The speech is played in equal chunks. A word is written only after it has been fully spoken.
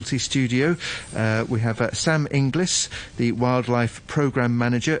Faculty Studio. We have Sam Inglis, the Wildlife Programme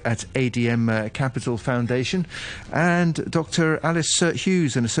Manager at ADM Capital Foundation, and Dr. Alice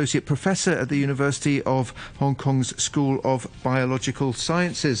Hughes, an Associate Professor at the University of Hong Kong's School of Biological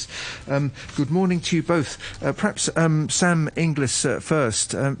Sciences. Good morning to you both. Perhaps Sam Inglis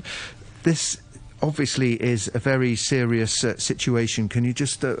first. This obviously is a very serious situation. Can you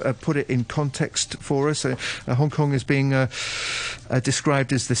just put it in context for us? Hong Kong is being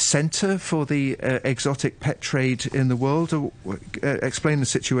described as the centre for the exotic pet trade in the world. Explain the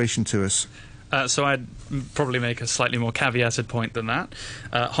situation to us. So I'd probably make a slightly more caveated point than that.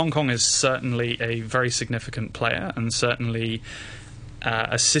 Hong Kong is certainly a very significant player, and certainly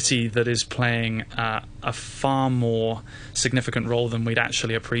a city that is playing a far more significant role than we'd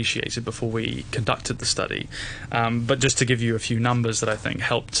actually appreciated before we conducted the study. But just to give you a few numbers that I think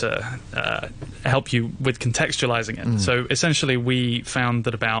help you with contextualizing it. So essentially we found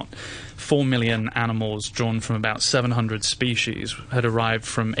that about 4 million animals drawn from about 700 species had arrived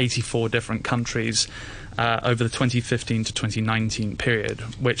from 84 different countries over the 2015 to 2019 period,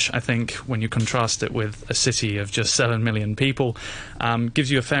 which I think, when you contrast it with a city of just 7 million people, gives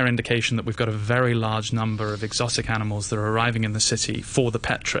you a fair indication that we've got a very large number of exotic animals that are arriving in the city for the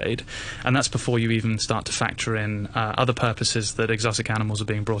pet trade, and that's before you even start to factor in other purposes that exotic animals are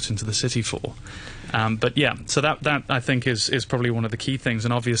being brought into the city for. But yeah, so that I think is probably one of the key things,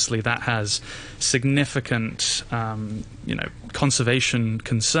 and obviously that has significant conservation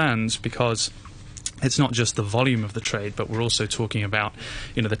concerns, because it's not just the volume of the trade, but we're also talking about,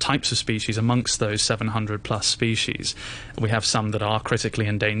 the types of species amongst those 700 plus species. We have some that are critically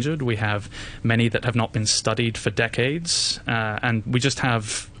endangered. We have many that have not been studied for decades, and we just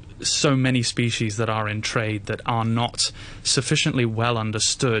have so many species that are in trade that are not sufficiently well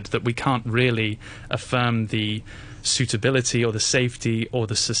understood that we can't really affirm the suitability or the safety or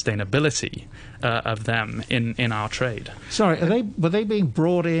the sustainability of them in our trade. Sorry, were they being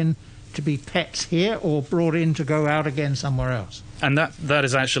brought in to be pets here, or brought in to go out again somewhere else? And that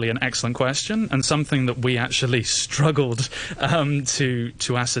is actually an excellent question, and something that we actually struggled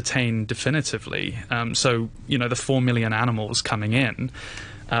to ascertain definitively. So, the 4 million animals coming in,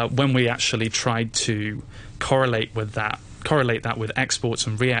 when we actually tried to correlate that with exports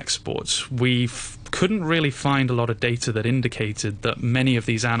and re-exports, we couldn't really find a lot of data that indicated that many of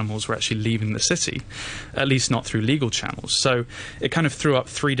these animals were actually leaving the city, at least not through legal channels. So it kind of threw up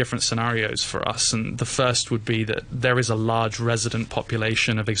three different scenarios for us, and the first would be that there is a large resident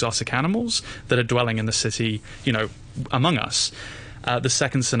population of exotic animals that are dwelling in the city, among us. The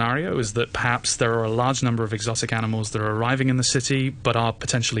second scenario is that perhaps there are a large number of exotic animals that are arriving in the city but are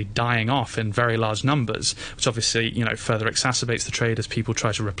potentially dying off in very large numbers, which obviously, further exacerbates the trade as people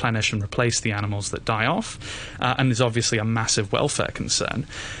try to replenish and replace the animals that die off, and is obviously a massive welfare concern.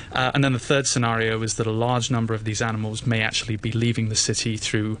 And then the third scenario is that a large number of these animals may actually be leaving the city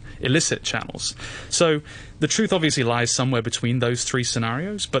through illicit channels. So the truth obviously lies somewhere between those three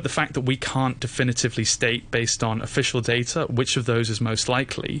scenarios, but the fact that we can't definitively state based on official data which of those is most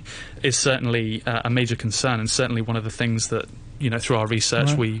likely is certainly a major concern, and certainly one of the things that, through our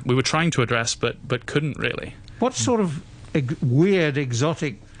research we were trying to address but couldn't really. What sort of weird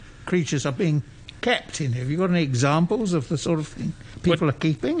exotic creatures are being kept in here? Have you got any examples of the sort of thing people are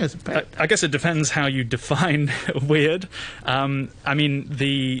keeping as a pet? I guess it depends how you define weird. I mean,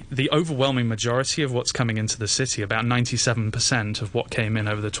 the overwhelming majority of what's coming into the city, about 97% of what came in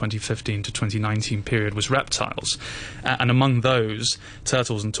over the 2015 to 2019 period, was reptiles. And among those,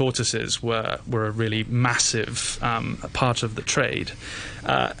 turtles and tortoises were a really massive part of the trade.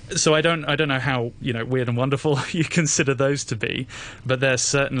 So I don't know how weird and wonderful you consider those to be, but they're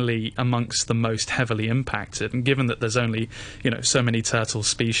certainly amongst the most heavily impacted. And given that there's only so many turtle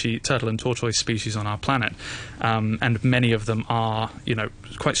and tortoise species on our planet, and many of them are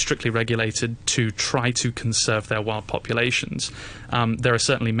quite strictly regulated to try to conserve their wild populations, there are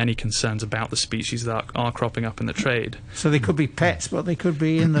certainly many concerns about the species that are cropping up in the trade. So they could be pets, but they could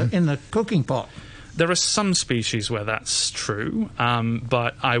be in the cooking pot. There are some species where that's true,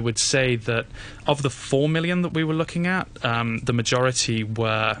 but I would say that of the 4 million that we were looking at, the majority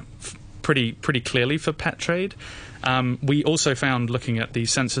were pretty clearly for pet trade. We also found, looking at the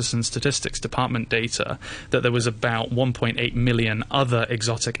Census and Statistics Department data, that there was about 1.8 million other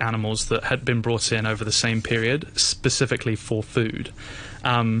exotic animals that had been brought in over the same period, specifically for food.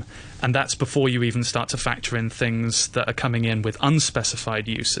 And that's before you even start to factor in things that are coming in with unspecified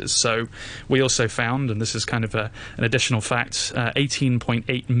uses. So we also found, and this is kind of an additional fact,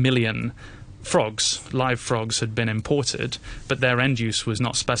 18.8 million live frogs had been imported, but their end use was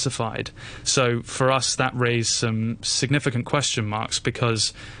not specified. So for us, that raised some significant question marks,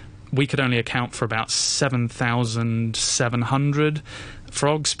 because we could only account for about 7,700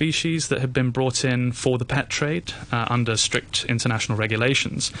 frog species that had been brought in for the pet trade under strict international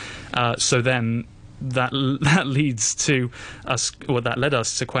regulations. So then that leads to us, or that led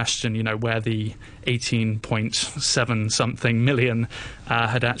us to question, where the 18.7 something million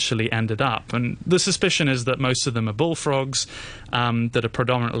had actually ended up. And the suspicion is that most of them are bullfrogs that are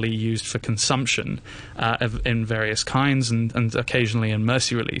predominantly used for consumption in various kinds, and occasionally in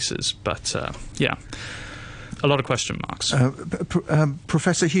mercy releases. But yeah, a lot of question marks.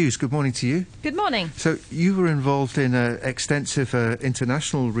 Professor Hughes, good morning to you. Good morning. So you were involved in extensive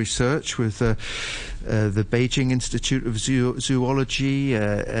international research with the Beijing Institute of Zoology,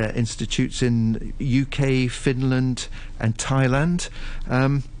 institutes in UK, Finland and Thailand.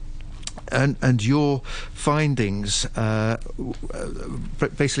 And your findings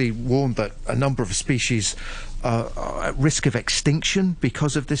basically warned that a number of species are at risk of extinction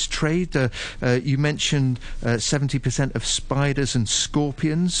because of this trade. You mentioned 70% of spiders and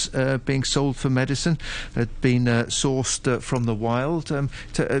scorpions being sold for medicine had been sourced from the wild. Can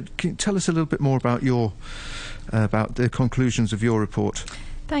you tell us a little bit more about about the conclusions of your report?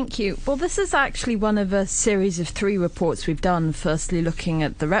 Thank you. Well, this is actually one of a series of 3 reports we've done, firstly looking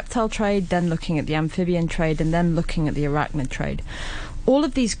at the reptile trade, then looking at the amphibian trade, and then looking at the arachnid trade. All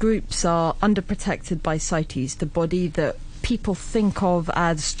of these groups are underprotected by CITES, the body that people think of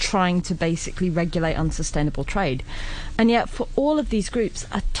as trying to basically regulate unsustainable trade. And yet for all of these groups,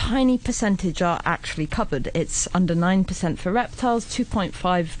 a tiny percentage are actually covered. It's under 9% for reptiles,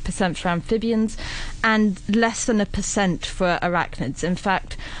 2.5% for amphibians, and less than 1% for arachnids. In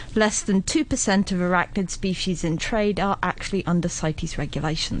fact, less than 2% of arachnid species in trade are actually under CITES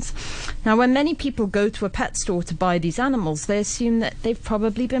regulations. Now, when many people go to a pet store to buy these animals, they assume that they've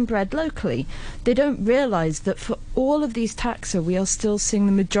probably been bred locally. They don't realise that for all of these taxa, we are still seeing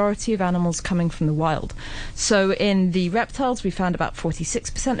the majority of animals coming from the wild. So in the reptiles, we found about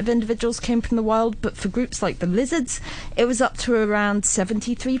 46% of individuals came from the wild, but for groups like the lizards, it was up to around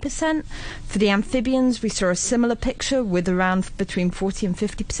 73%. For the amphibians, we saw a similar picture with around between 40 and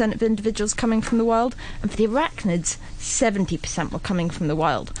 50% of individuals coming from the wild, and for the arachnids, 70% were coming from the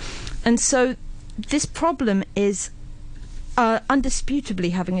wild. And so this problem is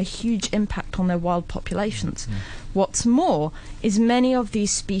undisputably having a huge impact on their wild populations. What's more is many of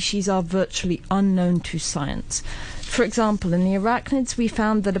these species are virtually unknown to science. For example, in the arachnids, we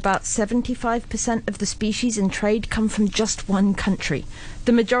found that about 75% of the species in trade come from just one country.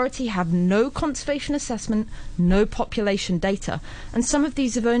 The majority have no conservation assessment, no population data, and some of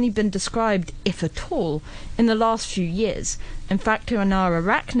these have only been described, if at all, in the last few years. In fact, in our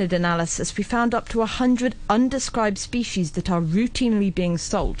arachnid analysis, we found up to 100 undescribed species that are routinely being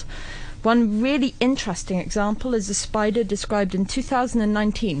sold. One really interesting example is a spider described in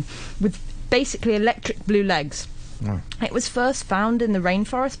 2019 with basically electric blue legs. Wow. It was first found in the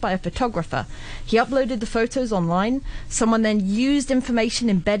rainforest by a photographer. He uploaded the photos online. Someone then used information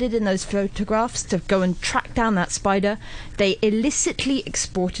embedded in those photographs to go and track down that spider. They illicitly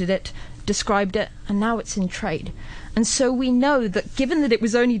exported it, described it, and now it's in trade. And so we know that given that it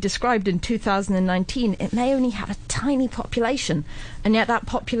was only described in 2019, it may only have a tiny population, and yet that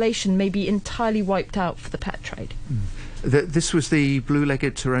population may be entirely wiped out for the pet trade. This was the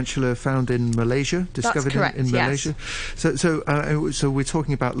blue-legged tarantula found in Malaysia, discovered That's correct, in Malaysia. yes. So we're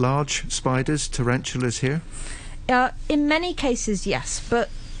talking about large spiders, tarantulas here. In many cases, yes,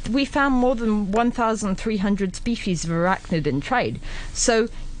 but we found more than 1,300 species of arachnid in trade. So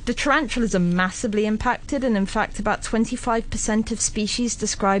the tarantulas are massively impacted, and in fact about 25% of species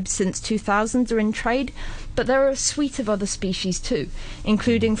described since 2000 are in trade, but there are a suite of other species too,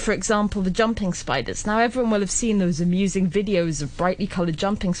 including, for example, the jumping spiders. Now, everyone will have seen those amusing videos of brightly coloured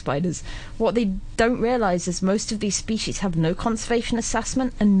jumping spiders. What they don't realise is most of these species have no conservation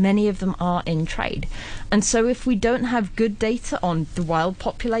assessment, and many of them are in trade. And so if we don't have good data on the wild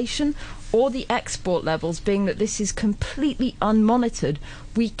population or the export levels, being that this is completely unmonitored,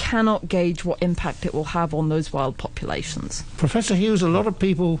 we cannot gauge what impact it will have on those wild populations. Professor Hughes, a lot of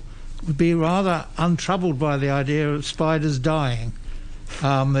people would be rather untroubled by the idea of spiders dying.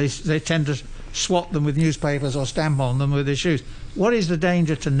 They tend to swat them with newspapers or stamp on them with their shoes. What is the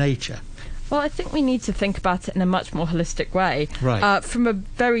danger to nature? Well, I think we need to think about it in a much more holistic way. Right. From a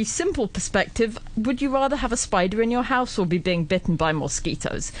very simple perspective, would you rather have a spider in your house or be being bitten by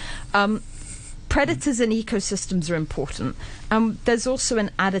mosquitoes? Predators in ecosystems are important. There's also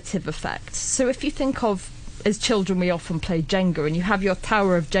an additive effect. So if you think of as children we often play Jenga, and you have your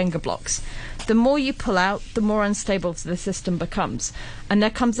tower of Jenga blocks. The more you pull out, the more unstable the system becomes, and there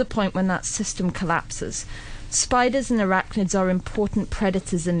comes a point when that system collapses. Spiders and arachnids are important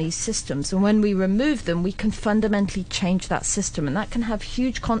predators in these systems, and when we remove them, we can fundamentally change that system, and that can have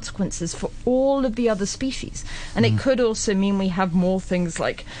huge consequences for all of the other species. And it could also mean we have more things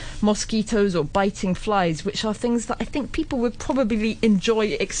like mosquitoes or biting flies, which are things that I think people would probably enjoy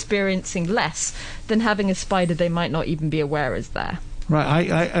experiencing less than having a spider they might not even be aware is there.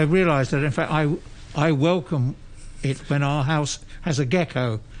 Right, I realise that, in fact, I welcome it when our house has a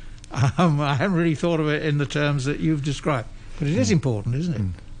gecko. I haven't really thought of it in the terms that you've described, but it is important, isn't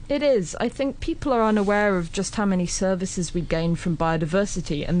it? It is. I think people are unaware of just how many services we gain from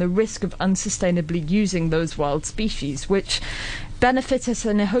biodiversity and the risk of unsustainably using those wild species, which benefit us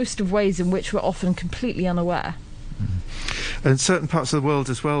in a host of ways in which we're often completely unaware. And certain parts of the world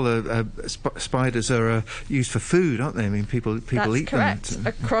as well, spiders are used for food, aren't they? I mean, people That's eat correct. them.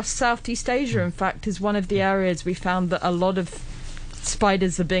 Across Southeast Asia, in fact, is one of the areas we found that a lot of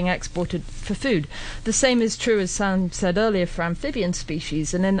spiders are being exported for food. The same is true, as Sam said earlier, for amphibian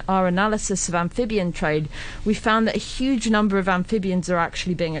species, and in our analysis of amphibian trade we found that a huge number of amphibians are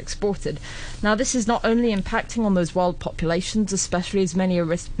actually being exported. Now, this is not only impacting on those wild populations, especially as many are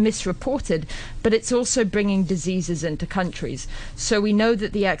misreported, but it's also bringing diseases into countries. So we know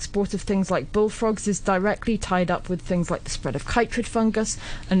that the export of things like bullfrogs is directly tied up with things like the spread of chytrid fungus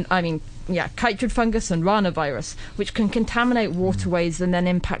and chytrid fungus and ranavirus, which can contaminate waterways and then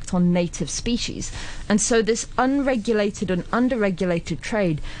impact on native species. And so this unregulated and underregulated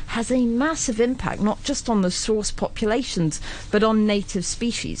trade has a massive impact, not just on the source populations, but on native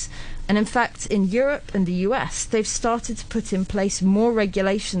species. And in fact, in Europe and the US, they've started to put in place more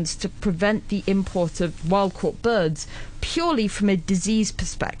regulations to prevent the import of wild-caught birds purely from a disease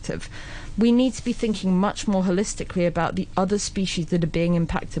perspective. We need to be thinking much more holistically about the other species that are being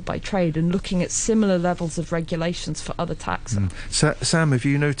impacted by trade and looking at similar levels of regulations for other taxa. Sam, have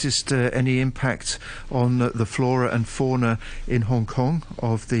you noticed any impact on the flora and fauna in Hong Kong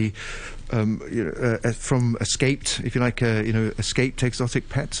of the from escaped, if you like, escaped exotic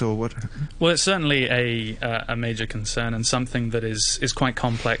pets, or what? Well, it's certainly a major concern and something that is quite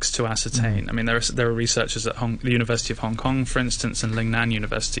complex to ascertain. I mean, there are researchers at the University of Hong Kong, for instance, and Lingnan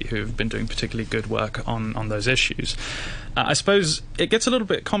University, who have been doing particularly good work on those issues. I suppose it gets a little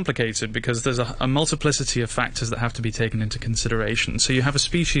bit complicated because there's a multiplicity of factors that have to be taken into consideration. So you have a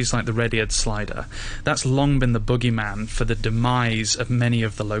species like the red-eared slider. That's long been the boogeyman for the demise of many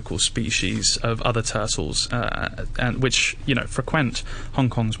of the local species of other turtles, and which frequent Hong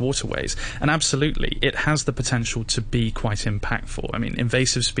Kong's waterways. And absolutely, it has the potential to be quite impactful. I mean,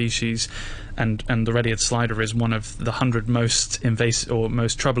 invasive species, and the red-eared slider is one of the 100 most invasive or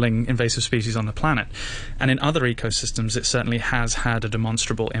most troubling invasive species on the planet. And in other ecosystems, it certainly has had a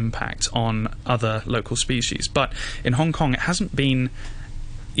demonstrable impact on other local species. But in Hong Kong, it hasn't been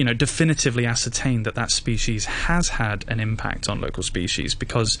definitively ascertained that species has had an impact on local species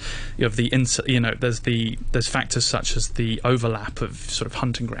because of there's factors such as the overlap of sort of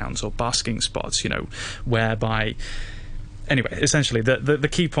hunting grounds or basking spots, whereby. Anyway, essentially, the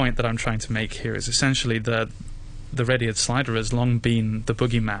key point that I'm trying to make here is essentially the red-eared slider has long been the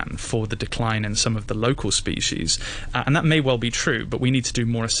boogeyman for the decline in some of the local species, and that may well be true, but we need to do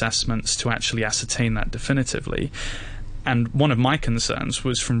more assessments to actually ascertain that definitively. And one of my concerns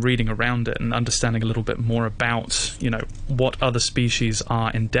was from reading around it and understanding a little bit more about, what other species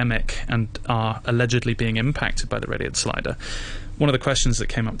are endemic and are allegedly being impacted by the red-eared slider. One of the questions that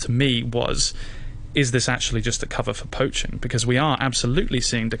came up to me was, is this actually just a cover for poaching? Because we are absolutely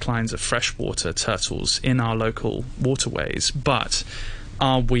seeing declines of freshwater turtles in our local waterways, but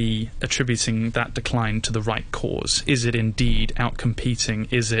are we attributing that decline to the right cause? Is it indeed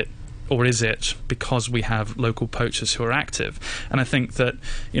outcompeting? Or is it because we have local poachers who are active? And I think that,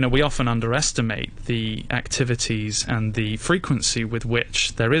 we often underestimate the activities and the frequency with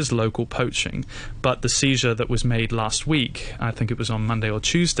which there is local poaching. But the seizure that was made last week, I think it was on Monday or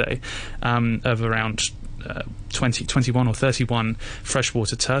Tuesday, of around 21 or 31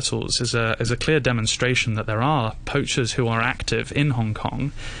 freshwater turtles is a clear demonstration that there are poachers who are active in Hong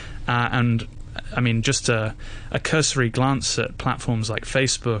Kong. And I mean, just a cursory glance at platforms like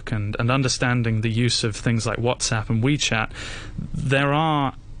Facebook and understanding the use of things like WhatsApp and WeChat, there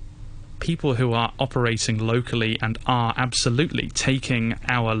are people who are operating locally and are absolutely taking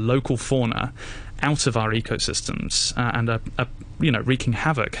our local fauna out of our ecosystems and are wreaking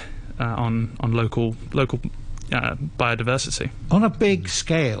havoc on local biodiversity. On a big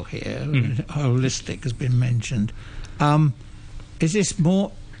scale here, holistic has been mentioned. Is this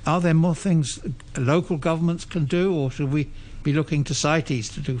more are there more things local governments can do, or should we be looking to CITES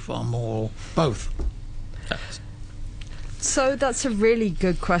to do far more, or both? So that's a really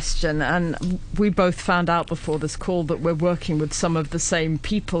good question, and we both found out before this call that we're working with some of the same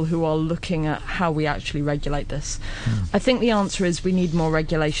people who are looking at how we actually regulate this. I think the answer is we need more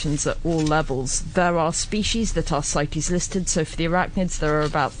regulations at all levels. There are species that are CITES listed, so for the arachnids there are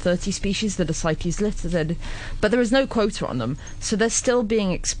about 30 species that are CITES listed, but there is no quota on them, so they're still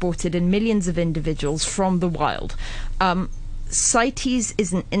being exported in millions of individuals from the wild. CITES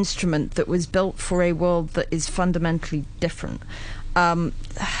is an instrument that was built for a world that is fundamentally different.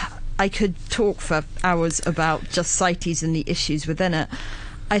 I could talk for hours about just CITES and the issues within it.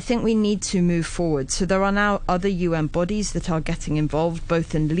 I think we need to move forward. So there are now other UN bodies that are getting involved,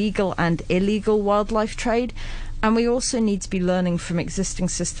 both in legal and illegal wildlife trade, and we also need to be learning from existing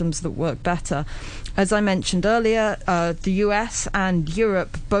systems that work better. As I mentioned earlier, the US and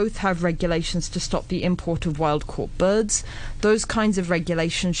Europe both have regulations to stop the import of wild-caught birds. Those kinds of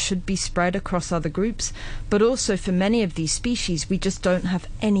regulations should be spread across other groups, but also for many of these species, we just don't have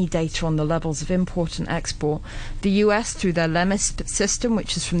any data on the levels of import and export. The US, through their LEMIS system,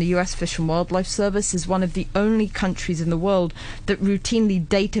 which is from the US Fish and Wildlife Service, is one of the only countries in the world that routinely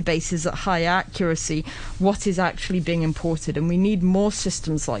databases at high accuracy what is actually being imported, and we need more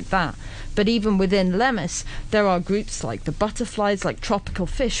systems like that. But even within LEMIS, there are groups like the butterflies, like tropical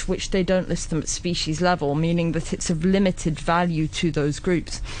fish, which they don't list them at species level, meaning that it's of limited value to those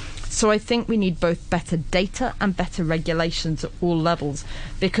groups. So I think we need both better data and better regulations at all levels,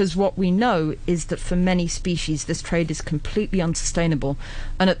 because what we know is that for many species this trade is completely unsustainable,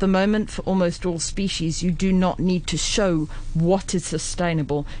 and at the moment for almost all species you do not need to show what is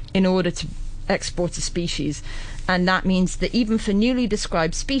sustainable in order to export a species. And that means that even for newly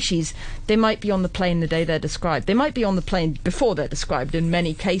described species, they might be on the plane the day they're described. They might be on the plane before they're described in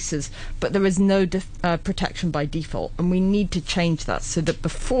many cases, but there is no protection by default. And we need to change that so that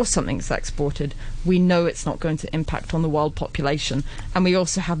before something's exported, we know it's not going to impact on the wild population. And we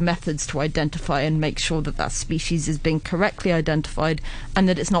also have methods to identify and make sure that that species is being correctly identified and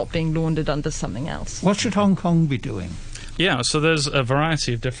that it's not being laundered under something else. What should Hong Kong be doing? Yeah, so there's a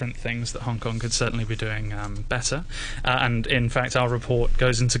variety of different things that Hong Kong could certainly be doing better. And in fact, our report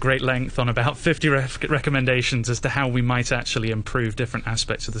goes into great length on about 50 recommendations as to how we might actually improve different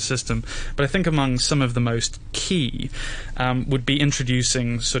aspects of the system. But I think among some of the most key would be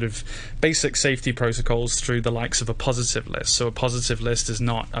introducing sort of basic safety protocols through the likes of a positive list. So a positive list is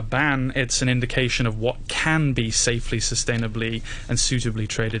not a ban, it's an indication of what can be safely, sustainably and suitably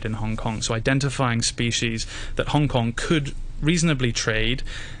traded in Hong Kong. So identifying species that Hong Kong could reasonably trade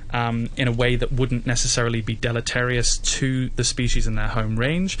in a way that wouldn't necessarily be deleterious to the species in their home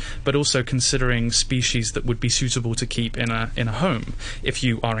range, but also considering species that would be suitable to keep in a home if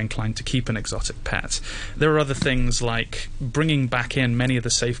you are inclined to keep an exotic pet. There are other things like bringing back in many of the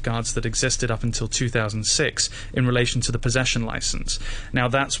safeguards that existed up until 2006 in relation to the possession license. Now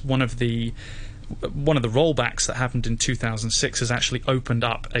that's one of the rollbacks that happened in 2006 has actually opened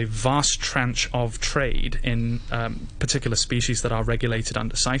up a vast tranche of trade in particular species that are regulated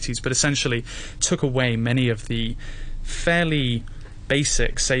under CITES, but essentially took away many of the fairly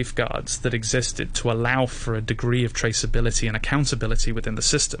basic safeguards that existed to allow for a degree of traceability and accountability within the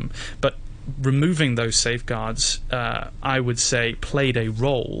system. But removing those safeguards, I would say, played a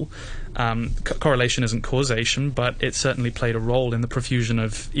role. Correlation isn't causation, but it certainly played a role in the profusion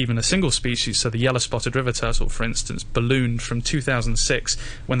of even a single species. So the yellow-spotted river turtle, for instance, ballooned from 2006,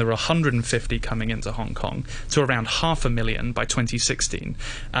 when there were 150 coming into Hong Kong, to around 500,000 by 2016.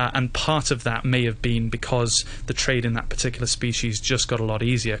 And part of that may have been because the trade in that particular species just got a lot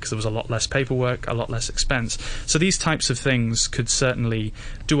easier, because there was a lot less paperwork, a lot less expense. So these types of things could certainly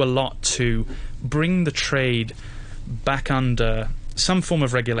do a lot to bring the trade back under some form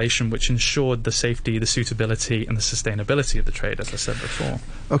of regulation which ensured the safety, the suitability and the sustainability of the trade, as I said before.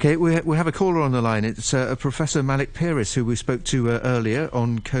 OK, we have a caller on the line. It's Professor Malik Piris, who we spoke to earlier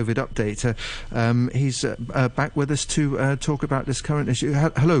on COVID Update. He's back with us to talk about this current issue.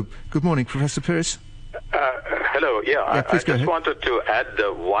 Hello, good morning, Professor Piris. Hello, I just wanted to add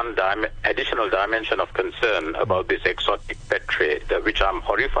the one additional dimension of concern about this exotic pet trade, which I'm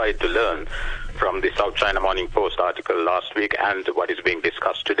horrified to learn from the South China Morning Post article last week and what is being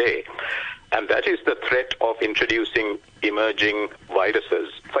discussed today. And that is the threat of introducing emerging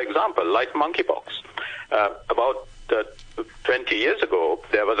viruses, for example, like monkeypox. About 20 years ago,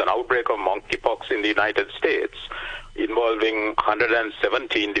 there was an outbreak of monkeypox in the United States involving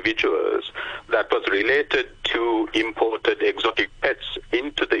 170 individuals that was related to imported exotic pets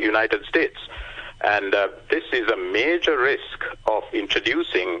into the United States. And this is a major risk of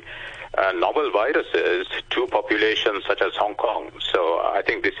introducing novel viruses to populations such as Hong Kong. So I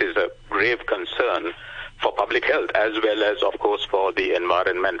think this is a grave concern for public health, as well as, of course, for the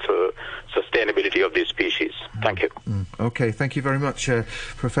environmental sustainability of these species. Thank you. Okay, thank you very much,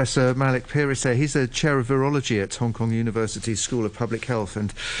 Professor Malik Piriseh. He's the Chair of Virology at Hong Kong University School of Public Health,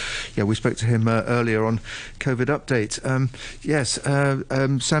 and we spoke to him earlier on COVID Update.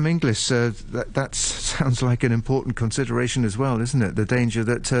 Sam Inglis, that sounds like an important consideration as well, isn't it? The danger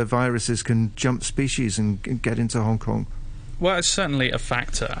that viruses can jump species and get into Hong Kong. Well, it's certainly a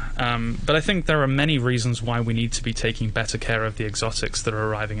factor, but I think there are many reasons why we need to be taking better care of the exotics that are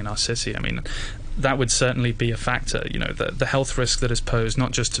arriving in our city. I mean, that would certainly be a factor, the health risk that is posed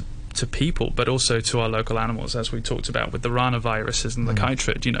not just to people, but also to our local animals, as we talked about with the ranaviruses and the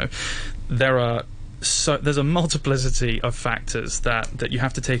chytrid. There's a multiplicity of factors that you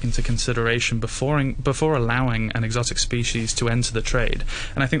have to take into consideration before allowing an exotic species to enter the trade.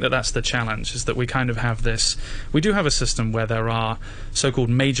 And I think that's the challenge, is that we kind of have this. We do have a system where there are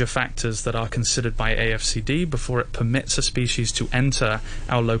so-called major factors that are considered by AFCD before it permits a species to enter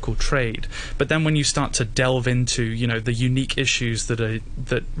our local trade. But then when you start to delve into the unique issues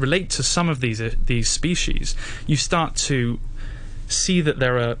that relate to some of these species, you start to see that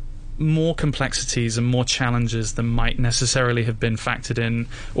there are more complexities and more challenges than might necessarily have been factored in,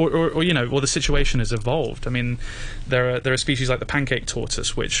 or the situation has evolved. I mean, there are species like the pancake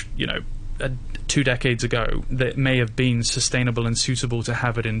tortoise, which 2 decades ago that may have been sustainable and suitable to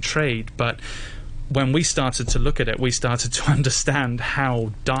have it in trade, but when we started to look at it, we started to understand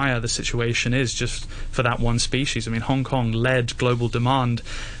how dire the situation is just for that one species. I mean, Hong Kong led global demand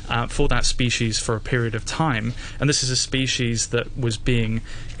for that species for a period of time, and this is a species that was being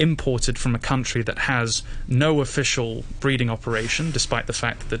imported from a country that has no official breeding operation, despite the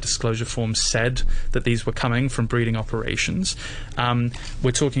fact that the disclosure form said that these were coming from breeding operations.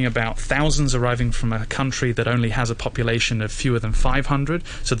 We're talking about thousands arriving from a country that only has a population of fewer than 500,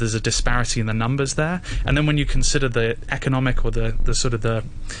 so there's a disparity in the numbers there. And then when you consider the economic or the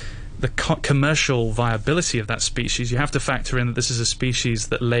commercial viability of that species, you have to factor in that this is a species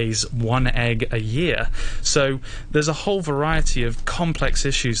that lays 1 egg a year. So there's a whole variety of complex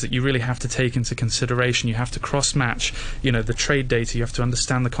issues that you really have to take into consideration. You have to cross-match, the trade data. You have to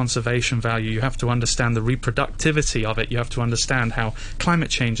understand the conservation value. You have to understand the reproductivity of it. You have to understand how climate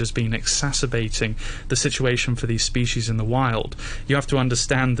change has been exacerbating the situation for these species in the wild. You have to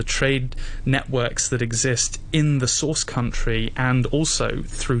understand the trade networks that exist in the source country and also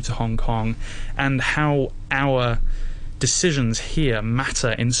through to Hong Kong, and how our decisions here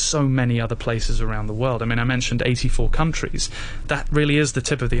matter in so many other places around the world. I mean, I mentioned 84 countries. That really is the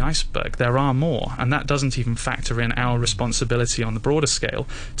tip of the iceberg. There are more, and that doesn't even factor in our responsibility on the broader scale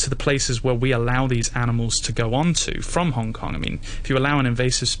to the places where we allow these animals to go on to from Hong Kong. I mean, if you allow an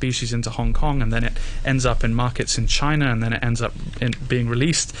invasive species into Hong Kong and then it ends up in markets in China and then it ends up being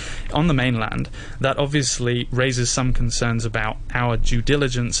released on the mainland, that obviously raises some concerns about our due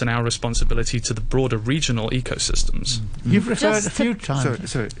diligence and our responsibility to the broader regional ecosystems. You've referred a few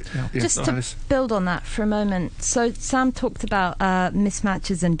times. Just to build on that for a moment. So Sam talked about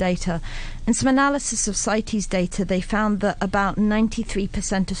mismatches in data. In some analysis of CITES data, they found that about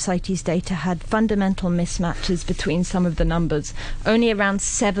 93% of CITES data had fundamental mismatches between some of the numbers. Only around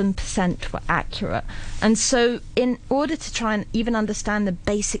 7% were accurate. And so in order to try and even understand the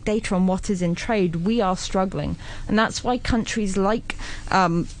basic data on what is in trade, we are struggling. And that's why countries like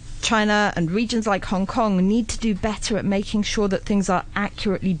China and regions like Hong Kong need to do better at making sure that things are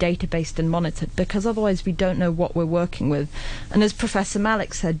accurately databased and monitored, because otherwise we don't know what we're working with. And as Professor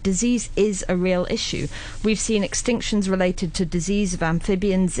Malik said, disease is a real issue. We've seen extinctions related to disease of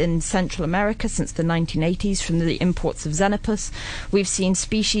amphibians in Central America since the 1980s from the imports of Xenopus. We've seen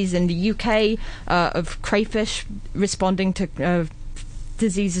species in the UK of crayfish responding to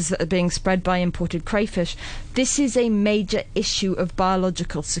diseases that are being spread by imported crayfish. This is a major issue of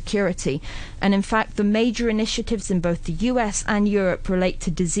biological security, and in fact the major initiatives in both the US and Europe relate to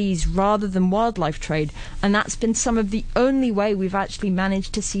disease rather than wildlife trade, and that's been some of the only way we've actually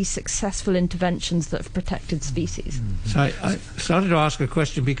managed to see successful interventions that have protected species. So I started to ask a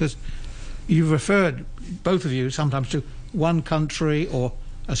question because you've referred, both of you, sometimes to one country or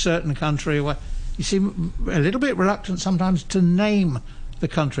a certain country. You seem a little bit reluctant sometimes to name the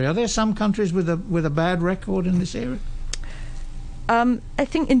country. Are there some countries with a bad record in this area? I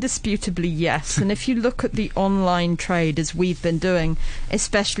think indisputably yes. And if you look at the online trade, as we've been doing,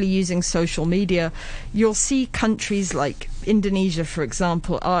 especially using social media, you'll see countries like Indonesia, for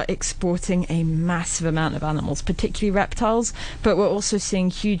example, are exporting a massive amount of animals, particularly reptiles, but we're also seeing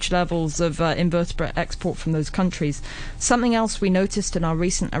huge levels of invertebrate export from those countries. Something else we noticed in our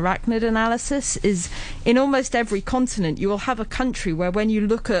recent arachnid analysis is in almost every continent you will have a country where when you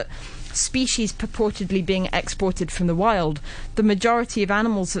look at species purportedly being exported from the wild, the majority of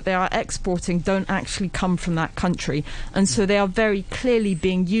animals that they are exporting don't actually come from that country, and so they are very clearly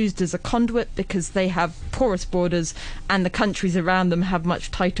being used as a conduit because they have porous borders and the countries around them have much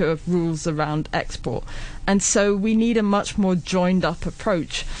tighter rules around export. And so we need a much more joined up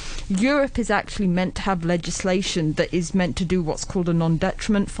approach. Europe is actually meant to have legislation that is meant to do what's called a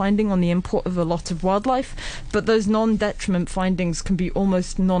non-detriment finding on the import of a lot of wildlife, but those non-detriment findings can be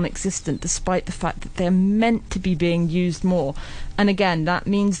almost non-existent despite the fact that they're meant to be being used more. And again, that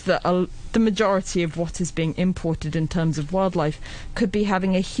means that the majority of what is being imported in terms of wildlife could be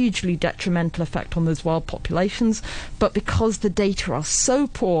having a hugely detrimental effect on those wild populations, but because the data are so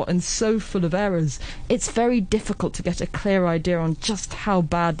poor and so full of errors, it's very difficult to get a clear idea on just how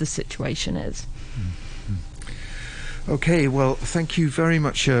bad the situation is. Okay, well, thank you very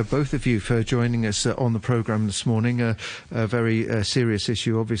much, both of you, for joining us on the programme this morning. A very serious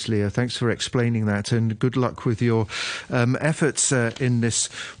issue, obviously. Thanks for explaining that, and good luck with your efforts in this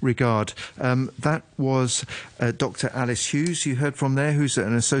regard. That was Dr. Alice Hughes, you heard from there, who's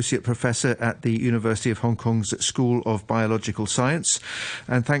an associate professor at the University of Hong Kong's School of Biological Science.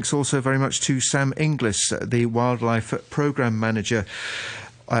 And thanks also very much to Sam Inglis, the Wildlife Programme Manager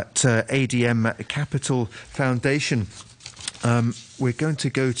at ADM Capital Foundation. We're going to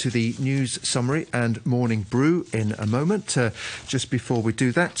go to the news summary and morning brew in a moment. Just before we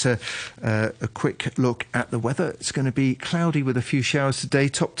do that, a quick look at the weather. It's going to be cloudy with a few showers today.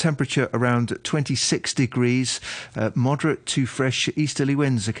 Top temperature around 26 degrees. Moderate to fresh easterly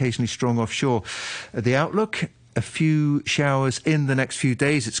winds, occasionally strong offshore. The outlook: a few showers in the next few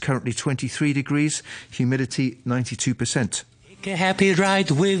days. It's currently 23 degrees. Humidity 92%. Take a happy ride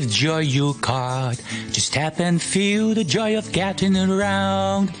with Joy U card. Just tap and feel the joy of getting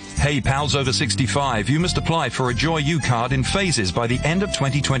around. Hey pals over 65, you must apply for a Joy U card in phases by the end of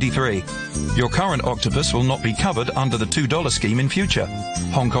 2023. Your current octopus will not be covered under the $2 scheme in future.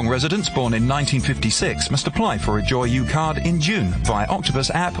 Hong Kong residents born in 1956 must apply for a Joy U card in June via Octopus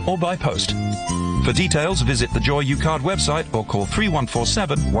app or by post. For details, visit the Joy U card website or call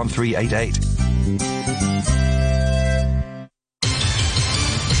 3147 1388.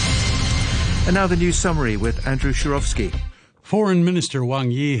 And now the news summary with Andrew Shirovsky. Foreign Minister Wang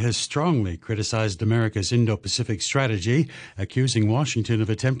Yi has strongly criticized America's Indo-Pacific strategy, accusing Washington of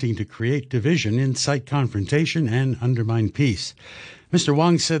attempting to create division, incite confrontation, and undermine peace. Mr.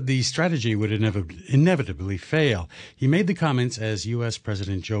 Wang said the strategy would inevitably fail. He made the comments as U.S.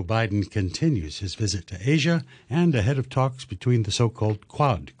 President Joe Biden continues his visit to Asia and ahead of talks between the so-called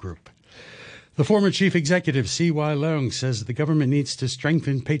Quad group. The former chief executive, C.Y. Leung, says the government needs to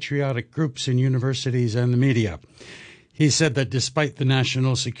strengthen patriotic groups in universities and the media. He said that despite the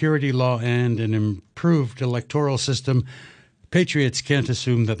national security law and an improved electoral system, patriots can't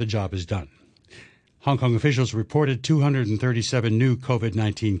assume that the job is done. Hong Kong officials reported 237 new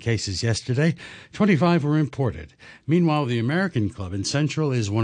COVID-19 cases yesterday. 25 were imported. Meanwhile, the American club in Central is one